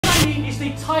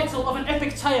the title of an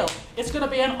epic tale. It's going to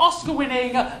be an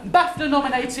Oscar-winning,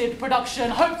 BAFTA-nominated production,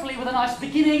 hopefully with a nice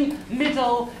beginning,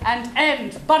 middle, and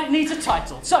end. But it needs a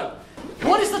title. So,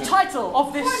 what is the title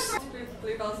of this?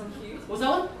 Bluebells and Hugh. What's that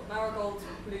one? Marigolds,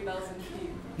 Bluebells and Hugh.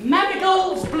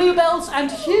 Marigolds, Bluebells,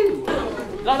 and Hugh.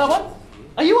 Is that one?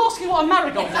 Are you asking what a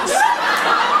marigold is?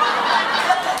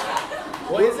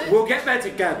 What is it? We'll get there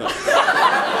together.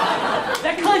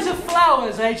 They're kinds of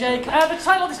flowers, AJ. The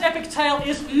title of this epic tale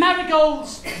is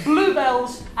Marigolds,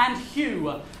 Bluebells, and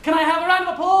Hugh. Can I have a round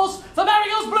of applause for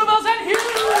Marigolds, Bluebells, and Hugh?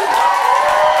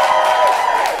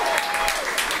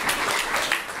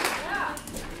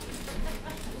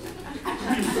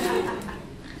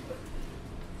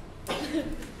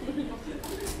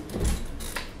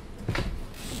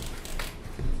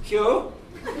 Hugh?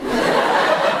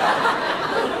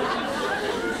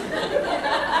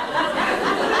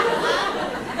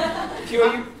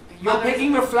 Hugh, you're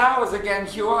picking the flowers again,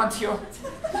 Hugh, aren't you?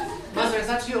 Mother, is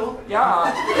that you?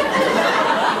 Yeah.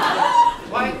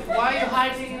 Why are you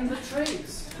hiding in the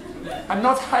trees? I'm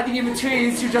not hiding in the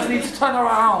trees, you just need to turn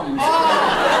around. Oh.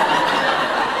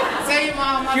 Say,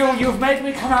 Mama. Hugh, you've made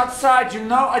me come outside. You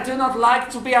know I do not like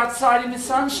to be outside in the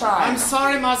sunshine. I'm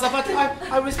sorry, Mother, but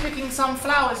I was picking some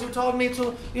flowers. You told me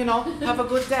to, you know, have a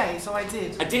good day, so I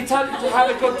did. I did tell you to have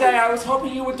a good day. I was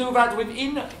hoping you would do that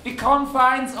within the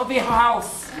confines of the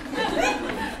house.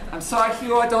 I'm sorry,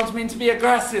 Hugh, I don't mean to be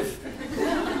aggressive.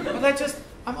 But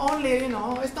I'm only, you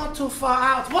know, it's not too far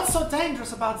out. What's so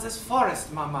dangerous about this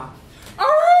forest, Mama?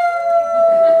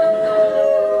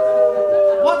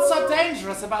 What's so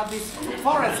dangerous about this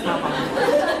forest, Mama?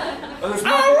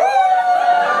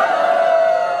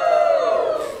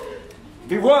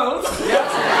 The world?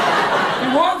 Yes. The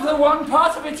world's the one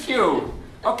part of it, Hugh.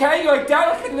 Okay, you're a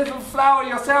delicate little flower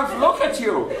yourself. Look at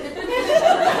you.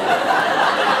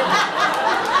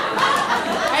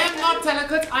 I am not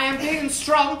delicate, I am big and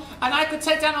strong, and I could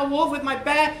take down a wolf with my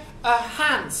bare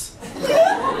hands.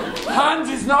 Hans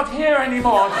is not here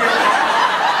anymore.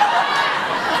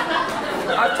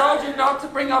 I told you not to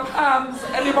bring up Hans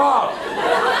anymore.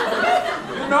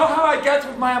 You know how I get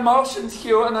with my emotions,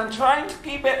 Hugh, and I'm trying to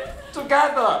keep it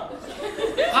together.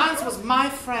 Hans was my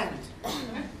friend.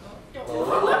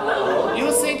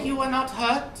 You think you were not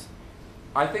hurt?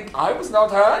 I think I was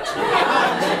not hurt.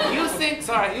 You think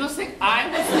I was hurt?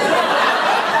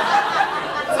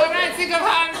 So when I think of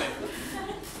Hans,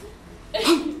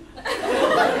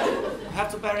 I have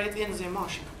to bury it in the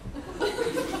emotion.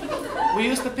 We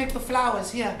used to pick the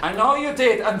flowers here. I know you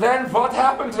did, and then what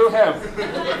happened to him?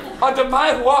 Under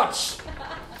my watch.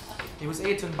 He was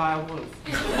eaten by a wolf.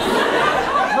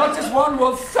 Not just one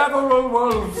wolf, several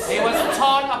wolves. He was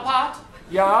torn apart.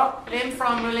 Yeah? Limb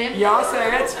from limb. Yeah,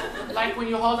 say it. Like when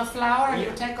you hold a flower and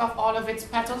you take off all of its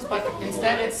petals, but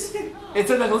instead it's... It's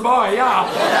a little boy, yeah.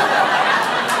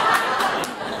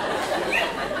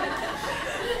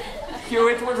 Hugh,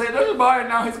 it was a little boy and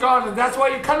now he's gone, and that's why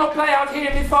you cannot play out here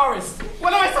in the forest.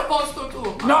 What am I supposed to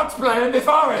do? Not play in the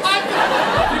forest.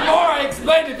 The more I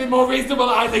explain it, the more reasonable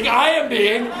I think I am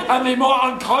being, and the more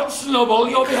unconscionable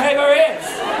your behavior is.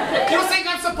 You think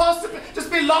I'm supposed to just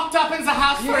be locked up in the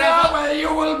house forever? Yeah, well,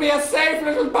 you will be a safe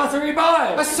little buttery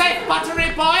boy. A safe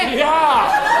buttery boy?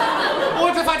 Yeah.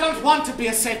 What if I don't want to be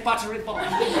a safe buttery boy?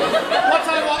 What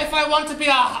if I want to be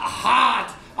a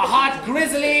hard,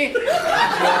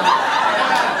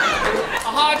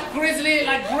 grizzly,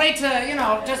 like greater, you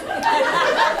know, just... I'm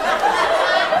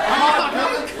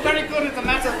not very good at the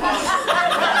metaphors.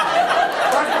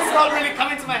 It's not really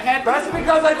coming to my head. That's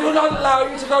because I do not allow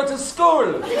you to go to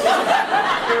school.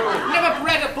 Never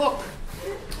read a book.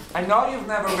 I know you've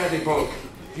never read a book.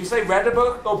 Do you say read a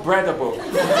book or bred a book?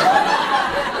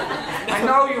 I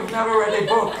know you've never read a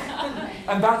book.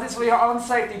 And that is for your own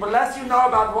safety. The less you know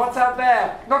about what's out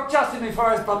there, not just in the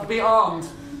forest, but beyond,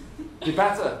 the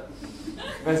better.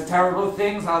 There's terrible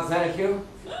things out there, Hugh.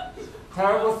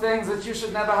 Terrible things that you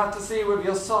should never have to see with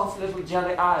your soft little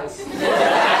jelly eyes.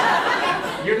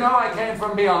 You know I came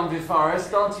from beyond the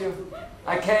forest, don't you?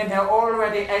 I came here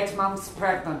already 8 months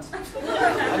pregnant.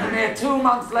 And mere 2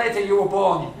 months later you were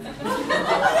born.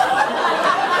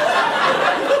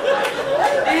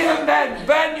 Even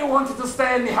then you wanted to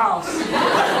stay in the house.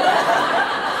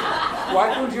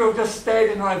 Why couldn't you have just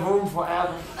stayed in my room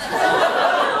forever?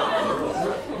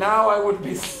 Now I would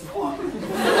be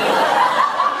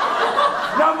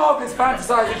no more of this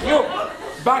fantasizing. You,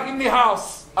 back in the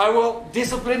house. I will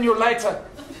discipline you later.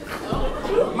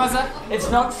 Mother? It's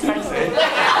not sexy.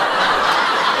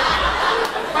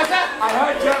 Mother? I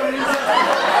heard Germany.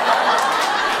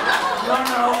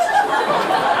 No.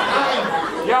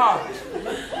 Yeah.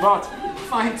 What?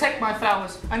 Fine, take my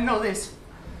flowers. I know this.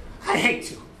 I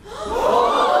hate you.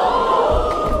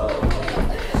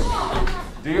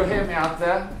 Do you hear me out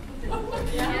there?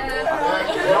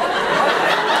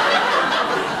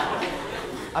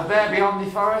 Up there beyond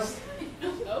the forest?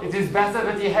 It is better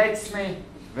that he hates me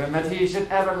than that he should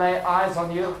ever lay eyes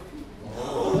on you.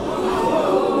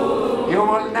 You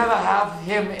will never have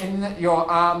him in your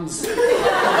arms,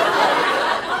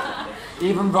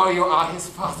 even though you are his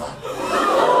father.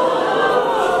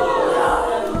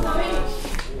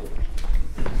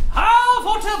 Ah,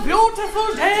 what a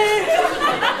beautiful day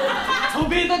to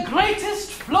be the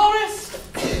greatest florist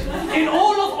in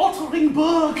all of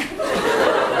Otteringburg.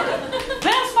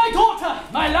 There's my daughter,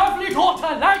 my lovely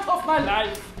daughter, light of my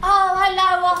life. Oh,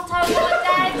 hello, Otto, my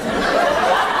dad.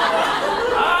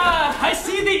 Ah, I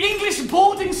see the English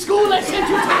boarding school I sent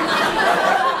you to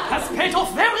has paid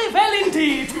off very well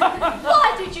indeed.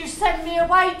 Why did you send me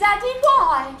away, Daddy?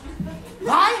 Why?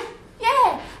 Why?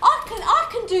 Yeah, I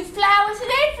can do flowers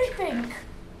and everything.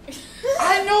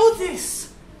 I know this.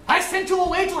 I sent you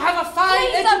away to have a fine...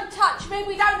 Please don't touch me.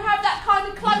 We don't have that kind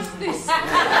of closeness.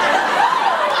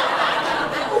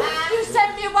 You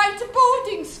sent me away to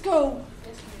boarding school.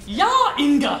 Ja,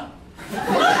 Inga.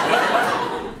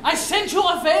 I sent you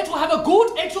away to have a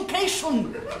good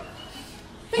education.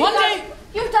 But One day...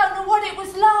 You don't know what it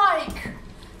was like.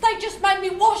 They just made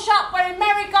me wash up wearing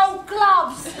marigold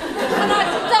gloves. And I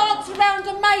had to dance around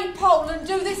a maypole and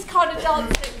do this kind of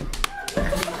dancing.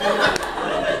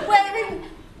 Wearing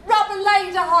rubber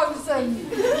lederhosen.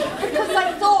 Because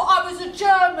they thought I was a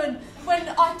German when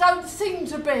I don't seem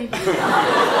to be.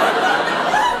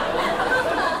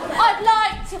 I'd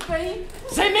like to be.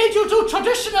 They made you do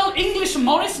traditional English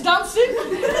Morris dancing,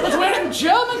 but wearing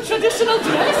German traditional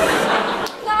dress?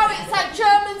 No, it's that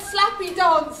German slappy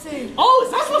dancing. Oh,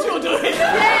 is that what you're doing?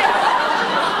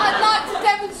 Yeah. I'd like to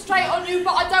demonstrate on you,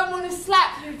 but I don't want to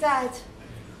slap you, Dad.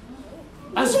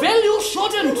 As well you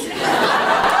shouldn't.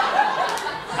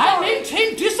 I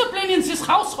maintain discipline in this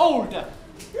household.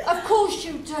 Of course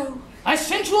you do. I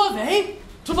sent you away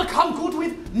to become good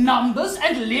with numbers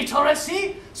and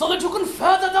literacy so that you can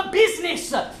further the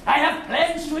business. I have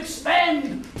plans to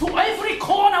expand to every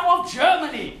corner of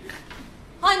Germany.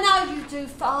 I know you do,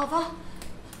 Father.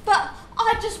 But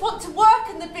I just want to work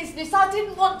in the business. I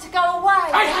didn't want to go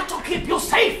away. I had to keep you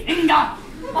safe, Inga. How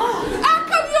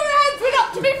come your hands went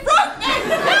up to me throat then?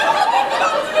 How come they went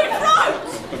up to me throat?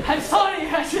 I'm sorry,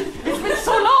 it's been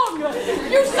so long.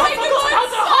 You say I forgot how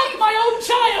to hug my own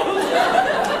child.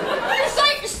 You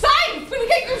say you're safe. We're going to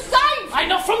get you safe. I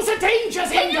know from the dangers,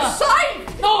 Get Inga. you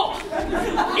safe. No,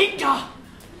 Inga.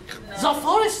 The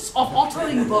forests of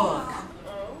Otteringburg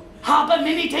harbour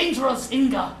many dangers,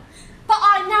 Inga. But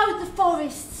I know the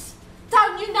forests.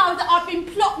 Don't you know that I've been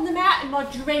plotting them out in my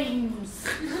dreams?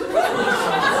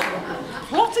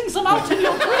 Plotting them out in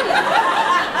your dreams?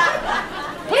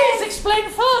 Please explain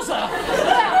further.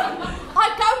 Well, I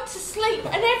go to sleep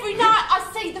and every night I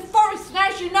see the forest, and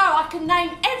as you know, I can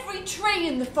name every tree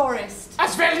in the forest.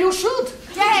 As well you should.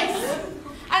 Yes.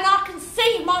 And I can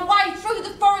see my way through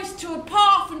the forest to a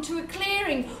path and to a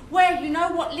clearing where you know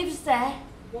what lives there?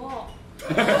 What?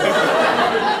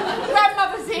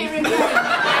 Grandmother's here again.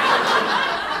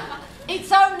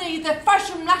 It's only the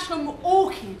Fasham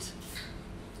orchid.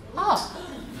 Ah,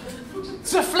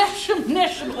 the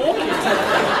Flesh-and-Nesh orchid.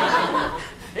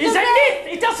 Is a myth.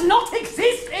 It does not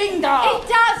exist, Inga. It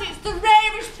does. It's the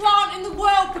rarest plant in the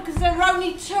world because there are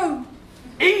only two.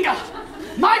 Inga,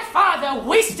 my father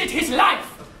wasted his life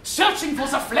searching for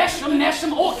the Flesh-and-Nesh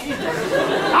orchid.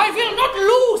 I will not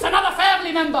lose another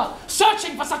family member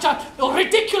searching for such a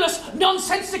ridiculous,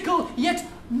 nonsensical, yet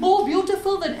more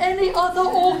beautiful than any other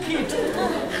orchid.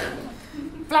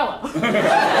 Flower.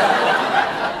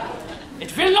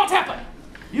 It will not happen.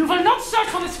 You will not search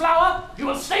for this flower. You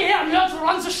will stay here and learn to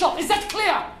run the shop. Is that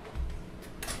clear?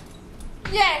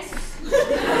 Yes.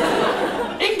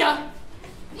 Inga,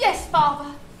 Yes,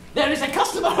 Father. there is a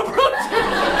customer approaching.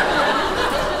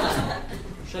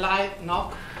 Shall I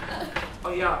knock?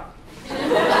 Oh, yeah.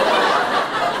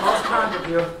 Most kind of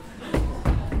you.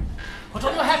 Put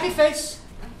on your happy face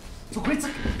to greet the...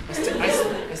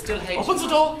 I still hate Open you. the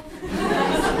door.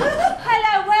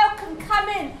 Hello, welcome, come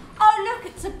in. Oh, look,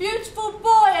 it's a beautiful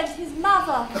boy and his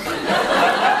mother.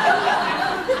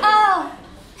 Oh,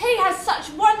 he has such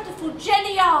wonderful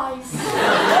jelly eyes.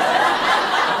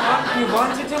 We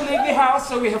wanted to leave the house,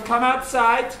 so we have come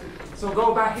outside. So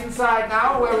go back inside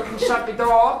now, where we can shut the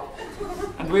door,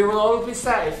 and we will all be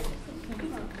safe.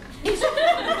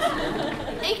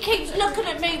 He keeps looking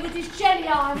at me with his jelly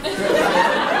eyes.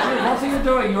 What are you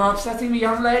doing? You're upsetting the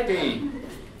young lady.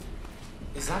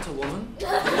 Is that a woman?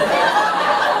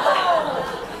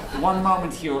 One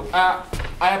moment, Hugh.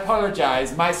 I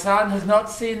apologize. My son has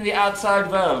not seen the outside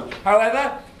world.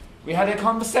 However, we had a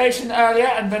conversation earlier,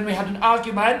 and then we had an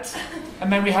argument,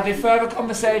 and then we had a further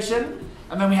conversation,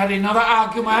 and then we had another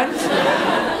argument,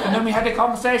 and then we had a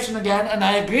conversation again, and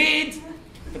I agreed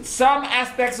that some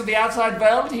aspects of the outside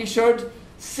world he should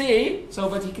see, so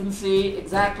that he can see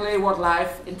exactly what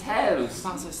life entails.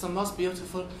 Sounds like the most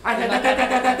beautiful.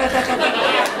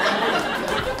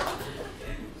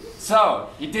 So,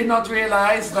 he did not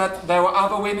realize that there were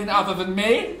other women other than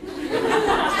me.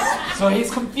 So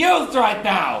he's confused right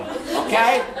now,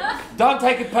 okay? Don't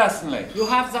take it personally. You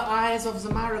have the eyes of the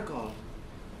marigold.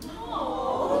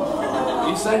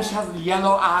 You saying she has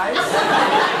yellow eyes? Is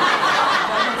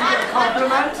that a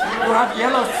compliment? You have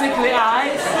yellow sickly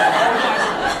eyes?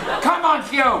 Come on,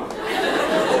 Hugh!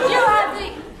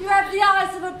 You have the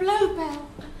eyes of a bluebell.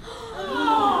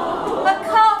 A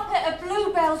carpet of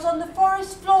bluebells on the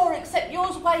forest floor, except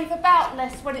yours wave about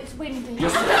less when it's windy. She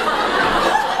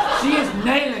is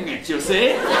nailing it, you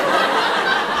see?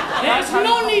 There's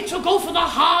no need to go for the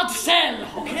hard sell,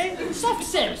 okay? Soft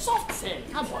sell,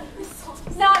 come on.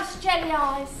 Nice jelly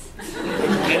eyes.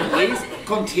 Can please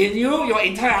continue your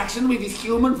interaction with this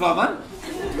human woman?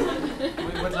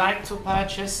 We would like to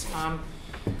purchase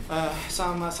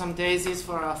some daisies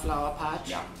for our flower patch.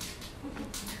 Yeah.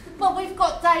 Well, we've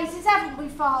got daisies, haven't we,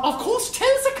 Father? Of course,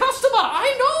 tell the customer,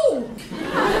 I know!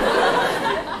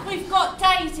 We've got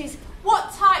daisies.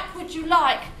 What type would you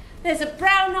like? There's a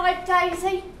brown-eyed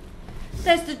daisy.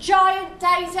 There's the giant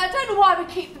daisy. I don't know why we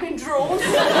keep them in drawers.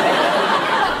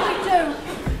 But we do.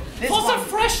 For the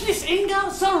freshness,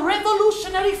 Inga, the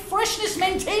revolutionary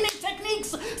freshness-maintaining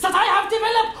techniques that I have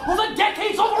developed over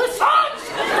decades of research!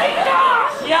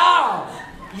 Inga!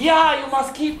 Yeah, you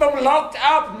must keep them locked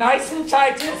up, nice and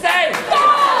tight and safe.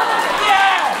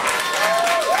 Yes!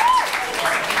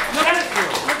 Look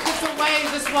at the way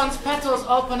this one's petals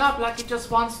open up like it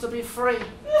just wants to be free.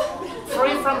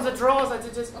 Free from the drawers that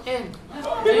it is in.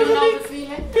 Do you know the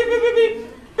feeling?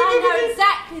 I know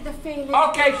exactly the feeling.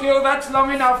 Okay, Hugh, that's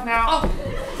long enough now. Oh.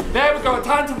 There we go,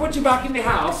 time to put you back in the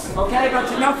house. Okay,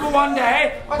 that's enough for one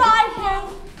day. Bye,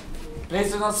 Hugh.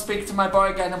 Please do not speak to my boy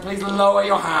again, and please lower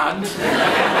your hand.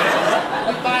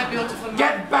 Goodbye, beautiful man.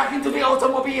 Get back into the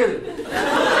automobile.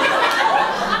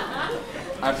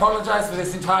 I apologize for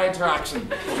this entire interaction.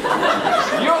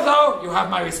 You, though, you have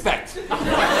my respect.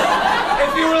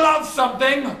 If you love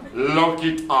something, look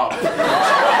it up.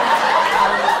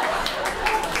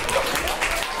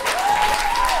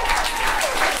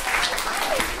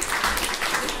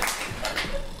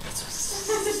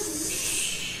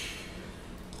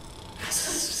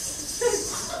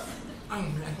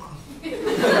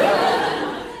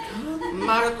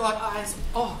 Marigold eyes.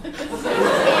 Oh.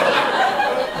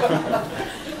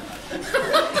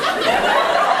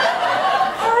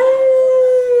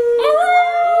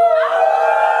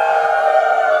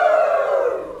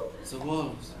 The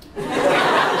wolves.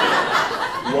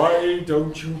 Why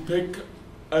don't you pick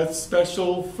a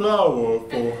special flower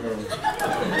for her?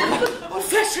 Oh,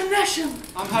 flesh and nation!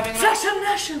 I'm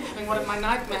having one of my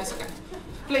nightmares again.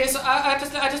 Please, I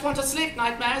just want to sleep,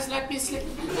 nightmares. Let me sleep.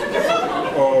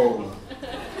 Oh,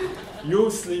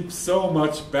 you'll sleep so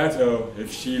much better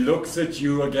if she looks at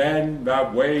you again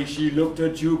that way she looked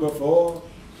at you before.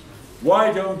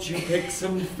 Why don't you pick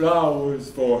some flowers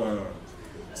for her?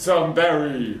 Some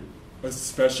very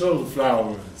special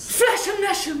flowers. Flesh and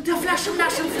nation, the flesh and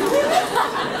nation flower.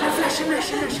 The flesh and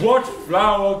nation. What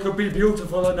flower could be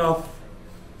beautiful enough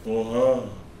for her?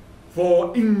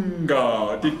 For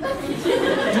Inga.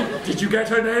 Did you get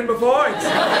her name before? It's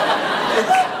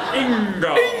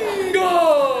Inga. Inga!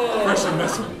 Fresh and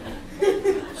messy.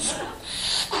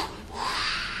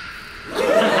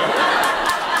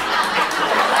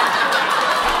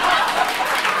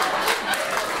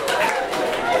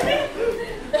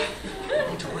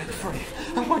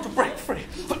 I'm going to break free.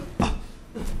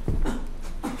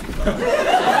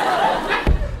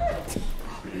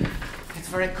 It's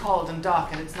very cold and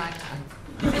dark and it's nighttime.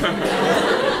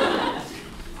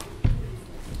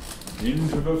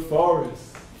 Into the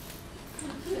forest.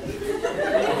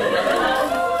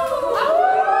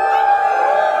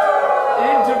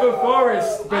 Into the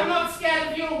forest, I'm not scared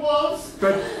of you, wolves.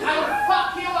 but I will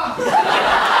fuck you up.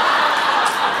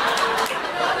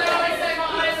 They always say my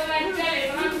eyes are like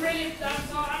jelly, but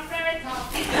I'm very tough.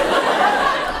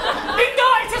 Inga,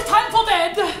 it is time for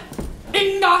bed.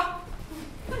 Inga,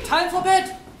 time for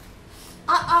bed.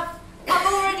 I've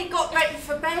already got ready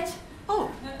for bed. Oh.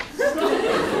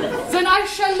 Then I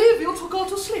shall leave you to go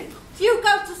to sleep. You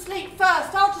go to sleep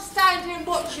first. I'll just stand here and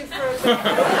watch you for a bit.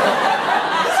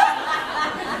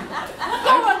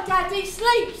 Go on, Daddy,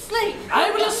 sleep, sleep.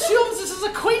 I will assume this is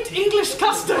a quaint English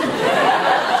custom.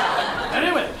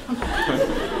 Very well.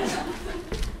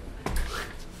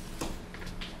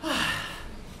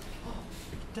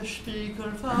 Der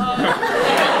Spiegel war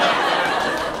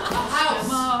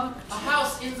A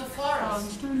house in the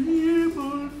forest.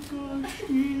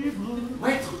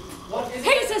 Wait, what is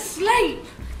it? He's asleep.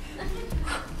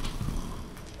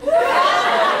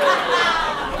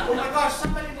 Oh my gosh,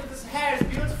 somebody with this hair is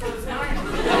beautiful as mine.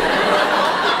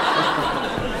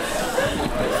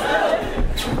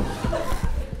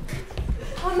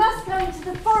 I must go into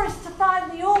the forest to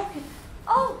find the orchid.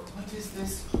 Oh, What is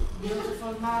this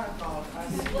beautiful marigold? I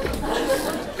see.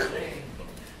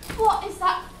 what is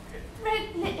that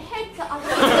red lit head that I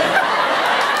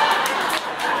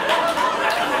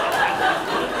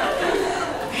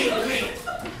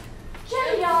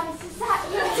Jelly eyes, is that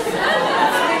you?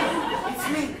 It's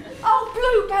me. Oh,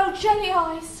 Bluebell jelly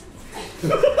eyes. Do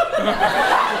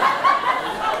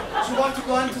you want to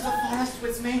go into the forest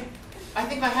with me? I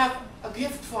think I have a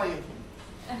gift for you.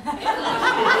 I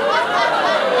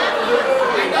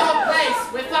know a place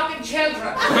with fucking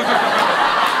children.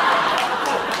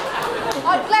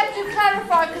 I'm glad you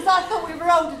clarified because I thought we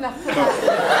were old enough for that.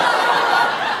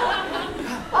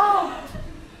 Oh,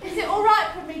 is it all right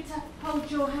for me to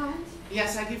hold your hand?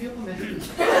 Yes, I give you permission.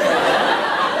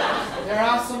 There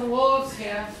are some wolves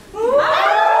here.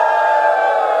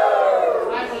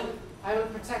 I will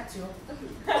protect you.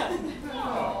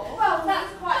 Well,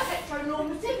 that's quite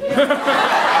heteronormative.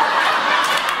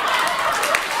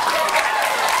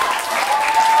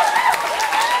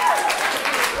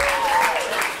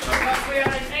 Because we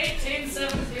are in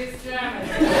 1870s Germany.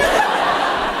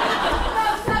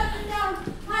 No,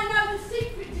 I know the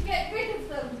secret to get rid of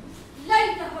them.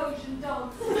 Lederhosen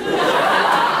dogs.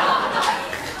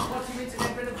 What do you mean to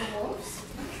get rid of the wolves?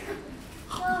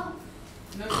 Well,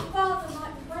 No. Father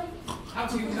might be waiting. How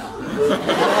do you know?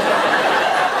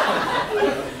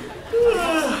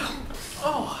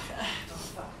 Oh.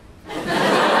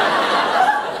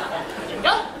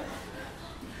 Inga?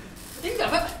 Inga,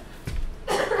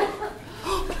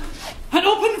 an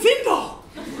open window!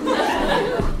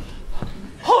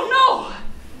 Oh no!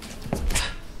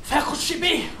 Where could she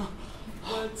be?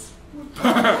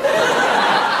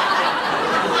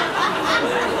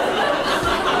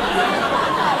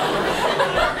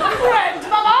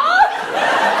 Grandmama!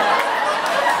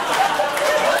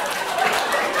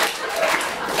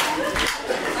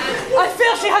 I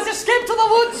fear she has escaped to the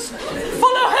woods.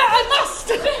 Follow her, I must.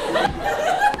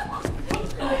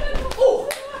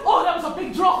 Oh, that was a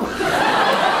big drop.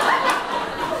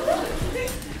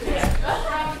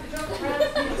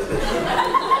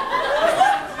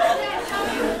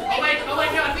 Oh wait, no,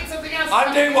 I think something else.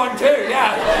 I'm doing one too,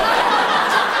 yeah.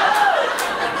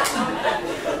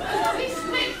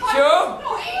 Hugh?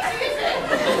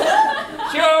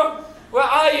 Hugh, where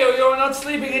are you? You're not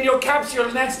sleeping in your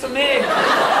capsule next to me.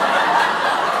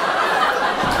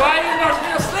 Why are you not in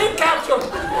your sleep capsule?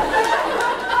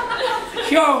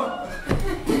 Hugh!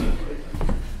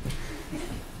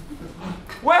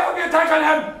 Where have you taken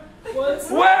him?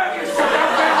 Where have you shut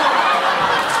him down?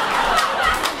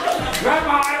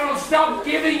 Grandma, I will stop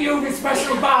giving you the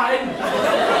special bind.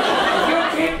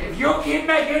 If you keep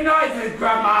making noises,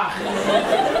 Grandma.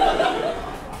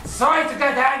 Sorry to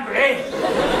get angry.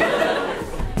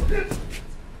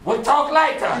 We'll talk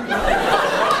later.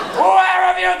 Where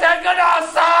have you taken our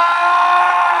son?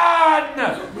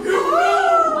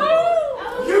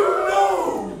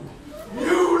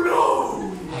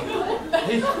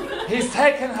 You know. He's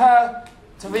taken her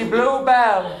to the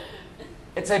Bluebell.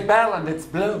 It's a bell and it's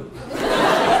blue.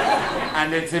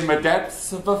 And it's in the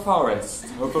depths of the forest,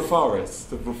 of the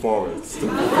forest, of the forest.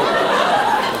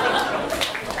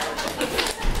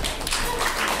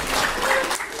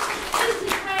 This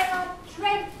is where I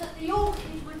dreamt that the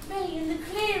orchid would be in the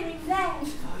clearing there.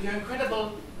 Oh, your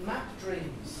incredible map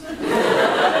dreams.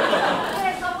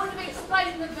 Yes, I would have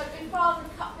explained them, but my father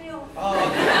cut me off. Oh,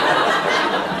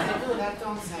 don't do that,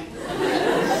 don't say.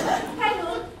 Hang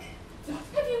on.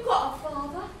 Have you got a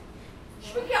father?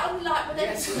 Should we get on the light with it?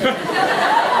 Yes.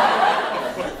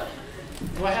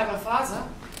 Do I have a father?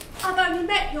 I've only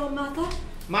met your mother.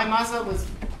 My mother was,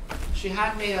 she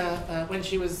had me when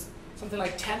she was something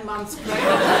like 10 months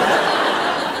pregnant.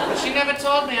 But she never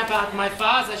told me about my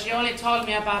father. She only told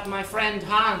me about my friend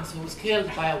Hans, who was killed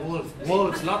by a wolf.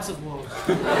 Wolves, lots of wolves.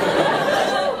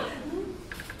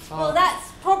 Well,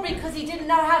 that's probably because he didn't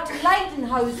know how to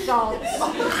Lederhosen dance.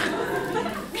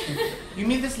 You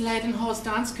mean this Lederhosen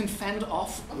dance can fend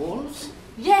off wolves?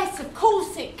 Yes, of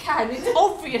course it can. It's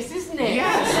obvious, isn't it?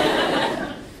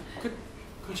 Yes. Could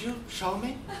Could you show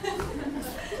me?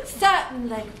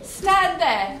 Certainly. Stand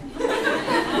there.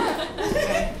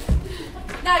 Okay.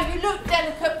 Now, you look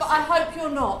delicate, but I hope you're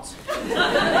not.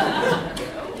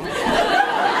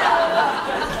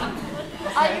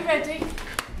 Are you ready?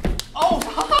 Oh!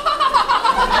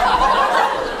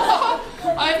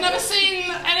 I've never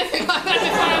seen anything like that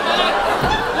before in my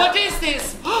life. What is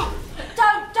this?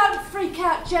 Don't freak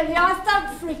out, Jelly Eyes. Don't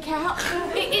freak out.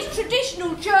 It's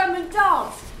traditional German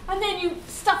dance. And then you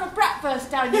stuff a bratwurst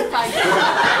down your face.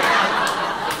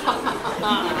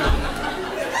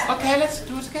 Okay, let's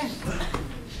do it again.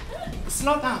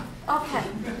 Slow down. Okay.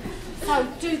 So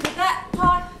do that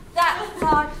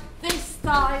side, this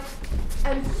side,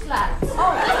 and slap. Oh.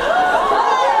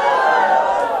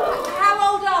 How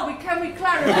old are we? Can we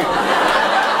clarify?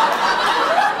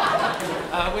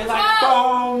 We're like...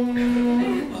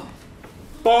 Bong!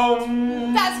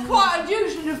 Bong! That's quite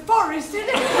unusual in a forest, isn't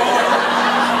it?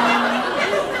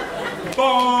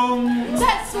 Bong!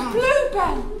 That's a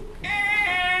bluebell.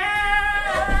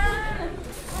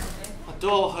 A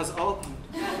door has opened.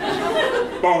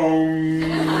 Bong!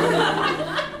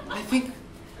 I think this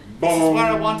is Bong! where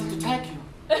I wanted to take you.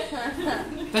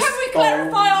 Can we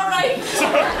clarify our age?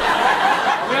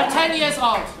 We are 10 years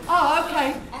old. Oh,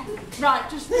 okay. Right,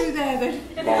 just through there then.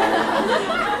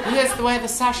 Here's the way the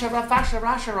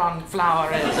Sasha-Rasharon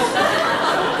flower is.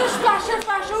 The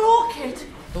Splasher orchid.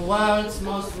 The world's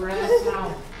most rare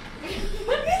flower.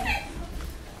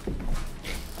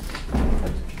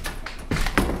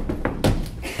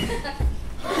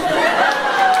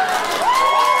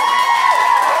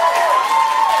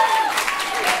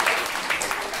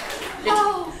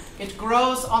 It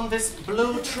grows on this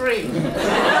blue tree.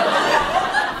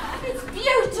 It's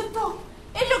beautiful.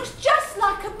 It looks just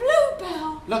like a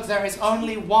bluebell. Look, there is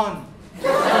only one.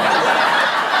 Surely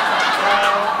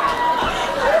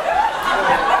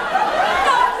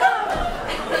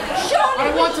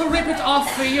I want to rip it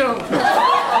off for you.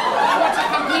 I want to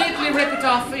completely rip it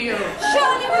off for you.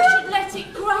 Surely we should let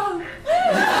it grow.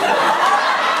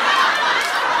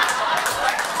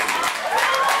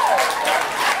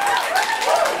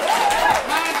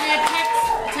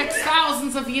 It takes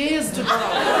thousands of years to grow.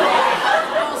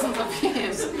 Thousands of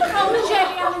years. Oh,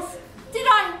 Jelly Eyes, did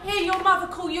I hear your mother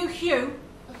call you Hugh?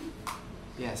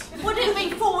 Yes. Would it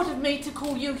be forward of me to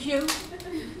call you Hugh?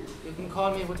 You can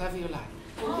call me whatever you like.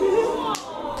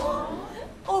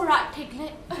 All right,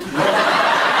 Piglet.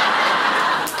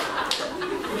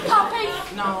 Puppy?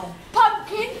 No.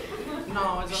 Pumpkin?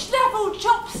 No, it's a... Snaffle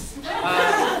chops?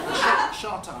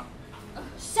 Shorter.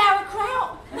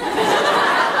 Sauerkraut?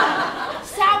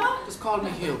 Sour? Just call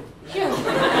me Hugh. Hugh.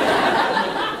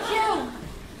 Hugh.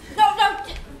 No,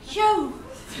 Hugh.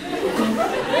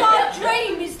 My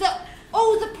dream is that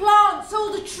all the plants,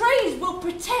 all the trees will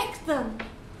protect them.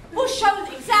 We'll show them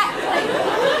exactly.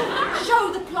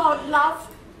 Show the plant love.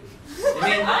 You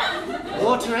mean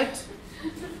water it?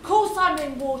 Of course I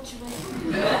mean water it.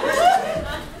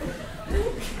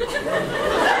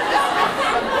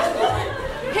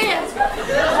 Here.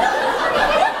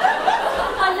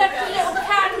 I left a little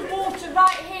can of water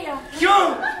right here. Hugh!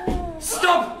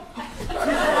 Stop!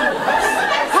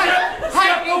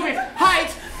 Hide, move it!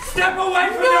 Hide! Step away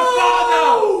from your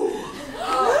father!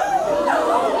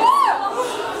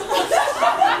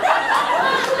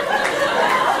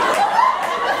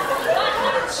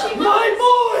 My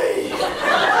boy!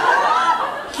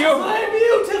 Hugh! My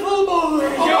beautiful boy!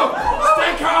 Hugh!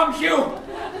 Stay calm, Hugh!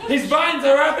 His vines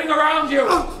are wrapping around you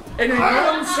in a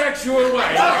non-sexual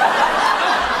way.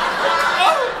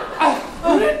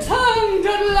 Returned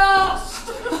at last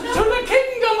to the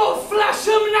kingdom of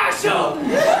Flasham Nasham!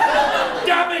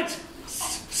 Damn it!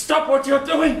 Stop what you're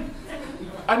doing!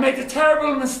 I made a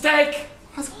terrible mistake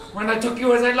when I took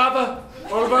you as a lover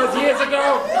all those years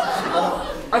ago.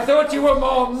 I thought you were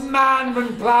more man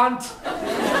than plant.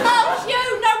 Oh,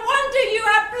 Hugh, no wonder you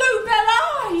have bluebell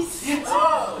eyes. Yes.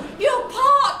 You're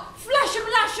part Flasham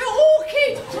Lasher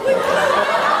orchid with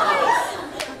bluebell eyes.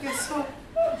 I guess so.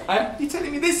 I You're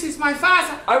telling me this is my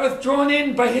father? was drawn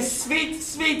in by his sweet,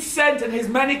 sweet scent and his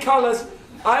many colours.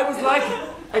 I was like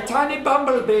a tiny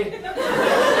bumblebee.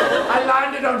 I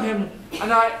landed on him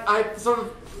and I sort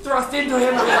of thrust into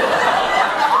him.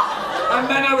 And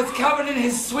then I was covered in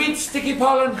his sweet, sticky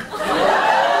pollen.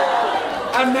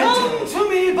 And then... Come to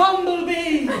me,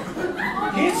 Bumblebee!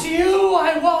 It's you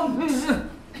I want!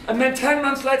 And then 10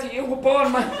 months later, you were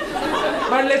born,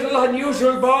 my little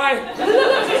unusual boy.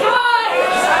 Look at his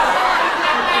eyes!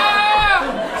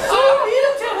 So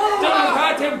beautiful! Don't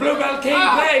hurt him, Bluebell King,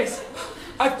 please.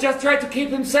 I've just tried to keep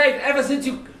him safe ever since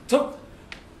you took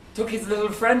his little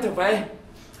friend away.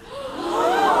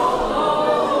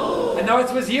 And know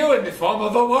it was you in the form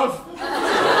of a wolf.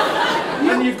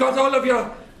 And you've got all of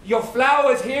your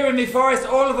flowers here in the forest,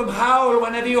 all of them howl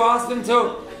whenever you ask them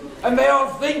to. And they all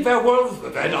think they're wolves,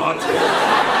 but they're not.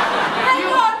 Hang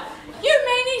on! You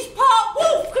mean he's part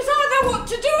wolf? Because I don't know what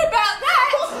to do about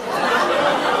that!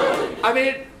 I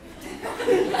mean,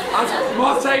 I'm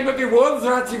not saying that the wolves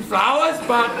are eating flowers,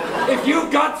 but if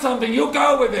you've got something, you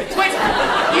go with it. Wait,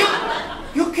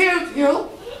 you killed Hugh?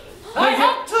 I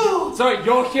had to! Sorry,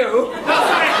 you're Hugh. No,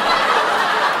 sorry.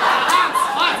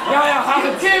 Hans. Yeah, Hans.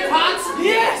 You killed Hans?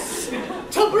 Yes!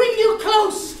 To bring you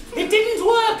close! It didn't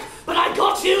work, but I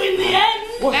got you in the end!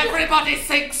 Everybody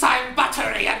thinks I'm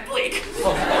buttery and weak.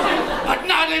 But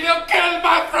none of you killed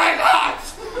my friend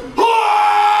Hans!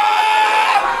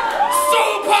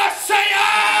 Super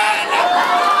Saiyan!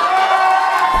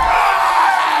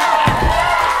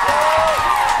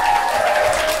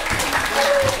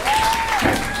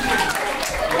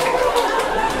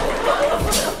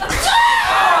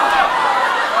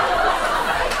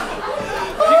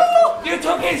 You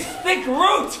took his thick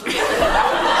root!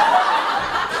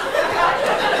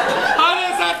 How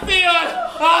does that feel?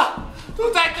 To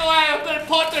take away an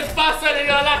important person in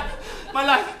your life, my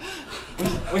life.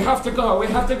 We have to go,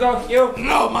 Hugh.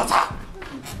 No, Mother.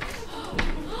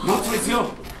 Not with you.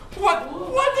 What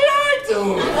did I do?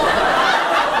 I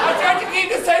tried to keep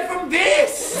you safe from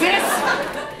this! This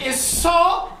is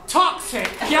so toxic.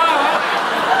 Yeah,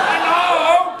 I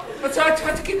know! But I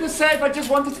tried to keep you safe, I just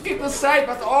wanted to keep you safe,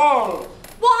 that's all.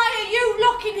 Why are you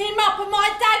locking him up and my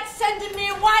dad's sending me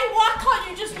away? Why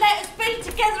can't you just let us be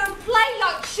together and play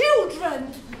like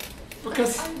children?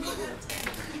 Because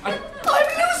I'm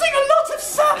losing a lot of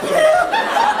sap here!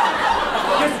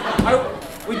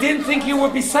 we didn't think you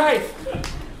would be safe.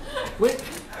 But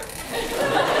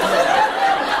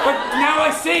now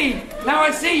I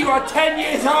see you are 10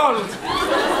 years old.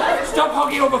 Stop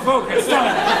hogging over focus,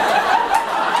 stop.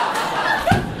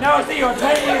 Now I see you are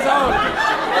 10 years old.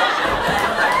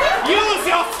 Use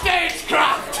your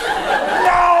stagecraft.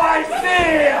 Now I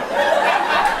see!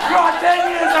 You are 10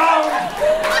 years old.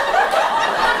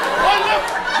 Oh, look!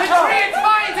 The tree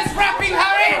vine is wrapping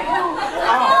her in.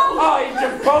 Oh, he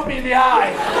just poked me in the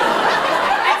eye.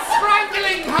 It's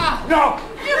strangling her. No,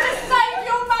 You must save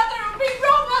your mother, it would be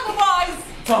wrong otherwise!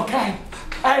 it's okay.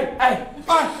 Hey,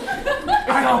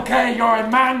 it's okay, you're a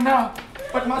man now.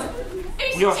 But Mother,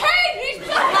 He's You're- 10! He's...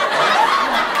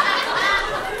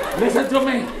 listen to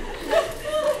me.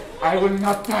 I will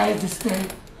not die this day.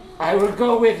 I will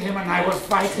go with him and I will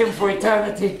fight him for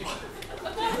eternity.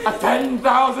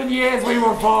 10,000 years we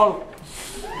will fall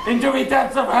into the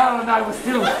depths of hell and I will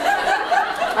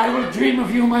dream of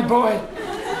you, my boy.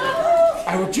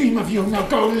 I will dream of you. Now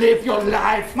go live your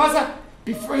life. Mother,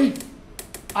 Be free.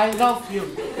 I love you.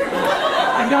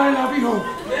 And I love you.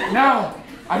 Now,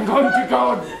 I'm going to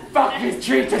go and fuck this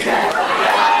tree to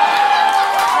death.